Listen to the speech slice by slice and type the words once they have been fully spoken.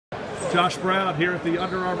Josh Brown here at the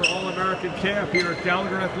Under Armour All-American Camp here at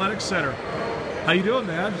Gallagher Athletic Center. How you doing,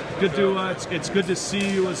 man? Good to it's good to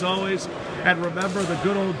see you as always, and remember the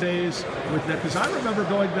good old days with that. Because I remember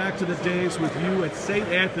going back to the days with you at St.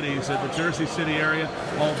 Anthony's in the Jersey City area.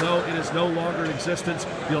 Although it is no longer in existence,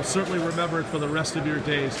 you'll certainly remember it for the rest of your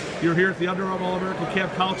days. You're here at the Under Armour All-American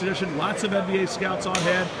Camp College Edition. Lots of NBA scouts on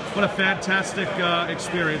hand. What a fantastic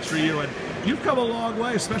experience for you, and you've come a long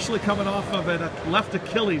way, especially coming off of a left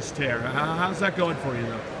Achilles tear. How's that going for you,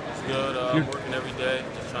 though? It's good. I'm working every day,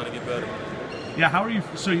 just trying to get better. Yeah, how are you?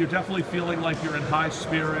 So you're definitely feeling like you're in high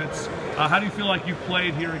spirits. How do you feel like you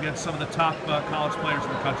played here against some of the top college players in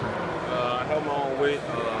the country? I held my own weight.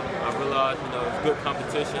 I realized, it's good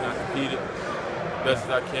competition. I competed best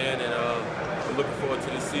as I can, and I'm looking forward to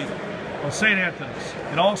this season. Well, St. Anthony's.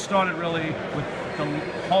 It all started really with the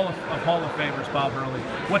Hall of Famers, Bob Hurley.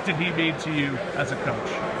 What did he mean to you as a coach?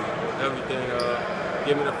 Everything.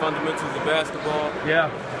 Gave me the fundamentals of basketball. Yeah.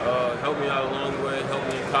 Helped me out along the way. Helped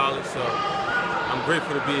me in college. So I'm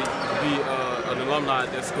grateful to be an alumni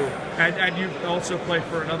at that school. And you also play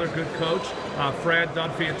for another good coach, Fran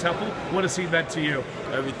Dunphy at Temple. What has he meant to you?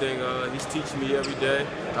 Everything. He's teaching me every day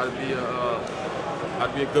how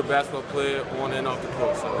to be a good basketball player on and off the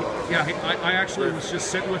court. So. Yeah, I actually was just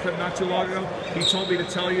sitting with him not too long ago. He told me to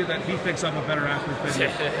tell you that he thinks I'm a better athlete than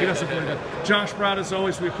you. He doesn't believe that. Josh Brown, as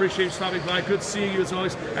always, we appreciate you stopping by. Good seeing you as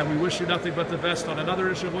always, and we wish you nothing but the best on another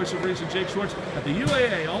edition of Voice of Reason. Jake Schwartz at the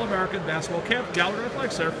UAA All-American Basketball Camp, Gallagher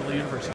Athletic Center for the University.